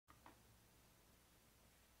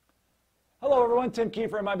Hello, everyone. Tim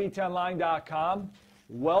Kiefer, MIBTonline.com.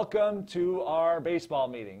 Welcome to our baseball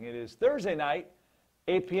meeting. It is Thursday night,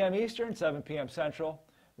 8 p.m. Eastern, 7 p.m. Central.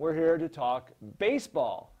 We're here to talk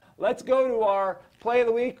baseball. Let's go to our play of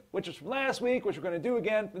the week, which was from last week, which we're going to do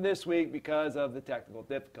again for this week because of the technical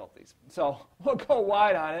difficulties. So we'll go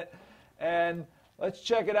wide on it, and let's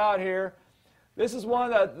check it out here. This is one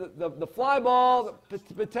that the fly ball, the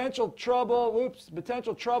potential trouble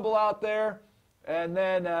out there. And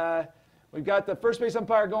then we've got the first base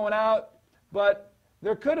umpire going out. But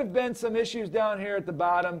there could have been some issues down here at the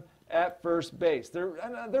bottom at first base. There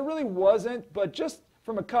really wasn't, but just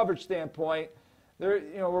from a coverage standpoint,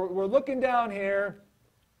 we're looking down here,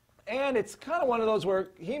 and it's kind of one of those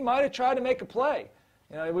where he might have tried to make a play.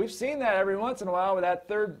 We've seen that every once in a while where that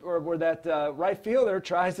third or where that right fielder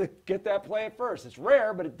tries to get that play at first. It's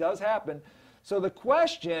rare, but it does happen. So the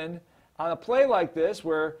question on a play like this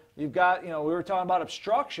where you've got, we were talking about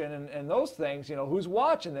obstruction and those things, who's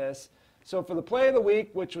watching this? So for the play of the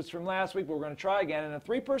week, which was from last week, but we're going to try again, in a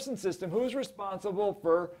three-person system, who's responsible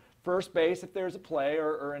for first base if there's a play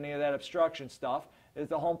or any of that obstruction stuff? Is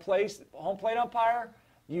the home plate umpire,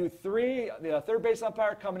 U3, the third base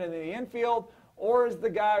umpire coming into the infield, or is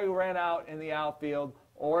the guy who ran out in the outfield,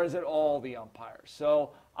 or is it all the umpires?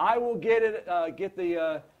 So I will get it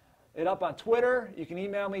up on Twitter. You can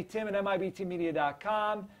email me,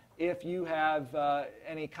 tim@mibtmedia.com, if you have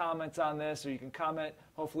any comments on this, or you can comment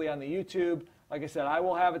hopefully on the YouTube. Like I said, I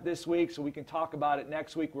will have it this week so we can talk about it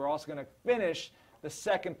next week. We're also going to finish the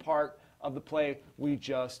second part of the play we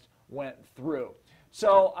just went through.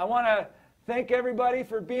 So I want to thank everybody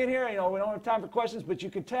for being here. We don't have time for questions, but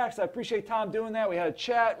you can text. I appreciate Tom doing that. We had a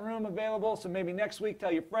chat room available, so maybe next week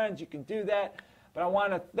tell your friends you can do that. But I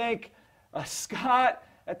want to thank Scott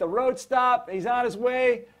at the road stop. He's on his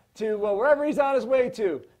way to wherever he's on his way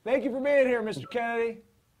to. Thank you for being here, Mr. Kennedy.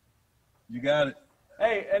 You got it.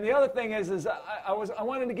 Hey, and the other thing is I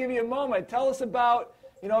wanted to give you a moment. Tell us about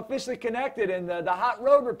Officially Connected and the hot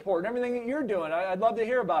road report and everything that you're doing. I'd love to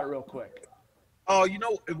hear about it real quick. Oh,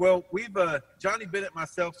 well, we've Johnny Bennett,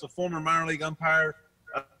 myself, a former minor league umpire.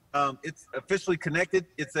 It's Officially Connected.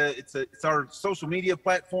 It's our social media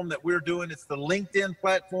platform that we're doing. It's the LinkedIn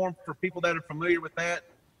platform for people that are familiar with that,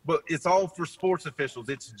 but it's all for sports officials.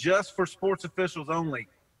 It's just for sports officials only,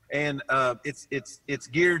 and it's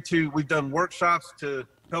geared to. We've done workshops to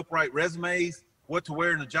help write resumes, what to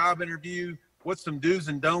wear in a job interview, what's some do's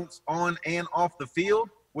and don'ts on and off the field,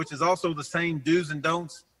 which is also the same do's and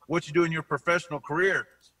don'ts what you do in your professional career.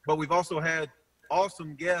 But we've also had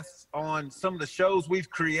awesome guests on some of the shows we've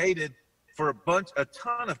created for a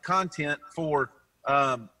ton of content for,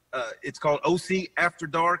 it's called OC After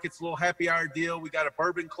Dark. It's a little happy hour deal. We got a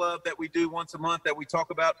bourbon club that we do once a month that we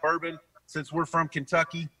talk about bourbon since we're from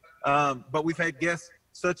Kentucky. But we've had guests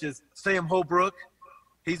such as Sam Holbrook.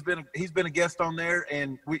 He's been a guest on there,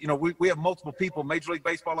 and we have multiple people, Major League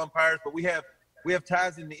Baseball umpires, but we have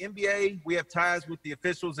ties in the NBA. We have ties with the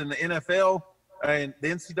officials in the NFL and the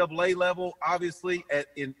NCAA level, obviously,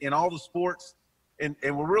 in all the sports. And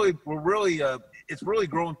we're really it's really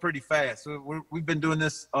growing pretty fast. So we've been doing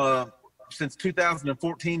this since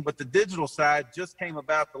 2014, but the digital side just came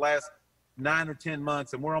about the last 9 or 10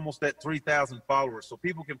 months, and we're almost at 3,000 followers. So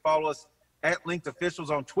people can follow us at Linked Officials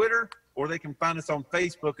on Twitter, or they can find us on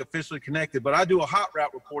Facebook, Officially Connected. But I do a hot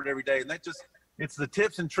route report every day, and it's the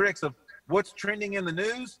tips and tricks of what's trending in the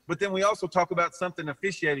news, but then we also talk about something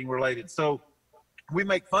officiating related. So we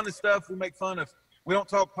make fun of stuff. We don't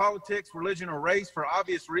talk politics, religion, or race for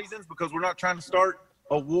obvious reasons because we're not trying to start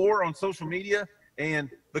a war on social media. And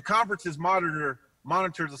the conferences monitor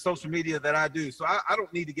the social media that I do. So I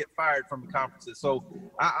don't need to get fired from the conferences. So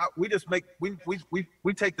we just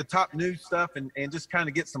we take the top news stuff and just kind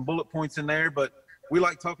of get some bullet points in there. But we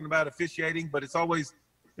like talking about officiating, but it's always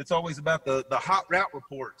about the hot route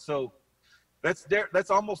report. So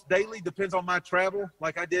that's almost daily, depends on my travel.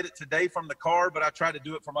 Like I did it today from the car, but I try to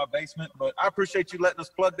do it from my basement. But I appreciate you letting us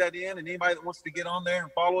plug that in. And anybody that wants to get on there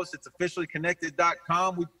and follow us, it's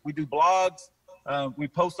officiallyconnected.com. We do blogs. We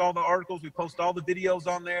post all the articles. We post all the videos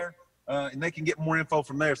on there, and they can get more info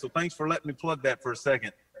from there. So thanks for letting me plug that for a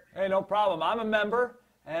second. Hey, no problem. I'm a member,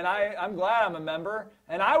 and I'm glad I'm a member.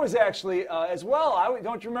 And I was actually as well.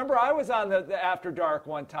 Don't you remember? I was on the After Dark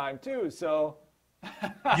one time too. So.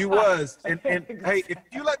 You was, and hey, if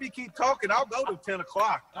you let me keep talking, I'll go to 10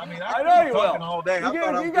 o'clock. I mean, I know you will. All day.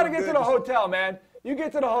 You got to get to the hotel, man. You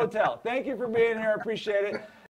get to the hotel. Thank you for being here. I appreciate it.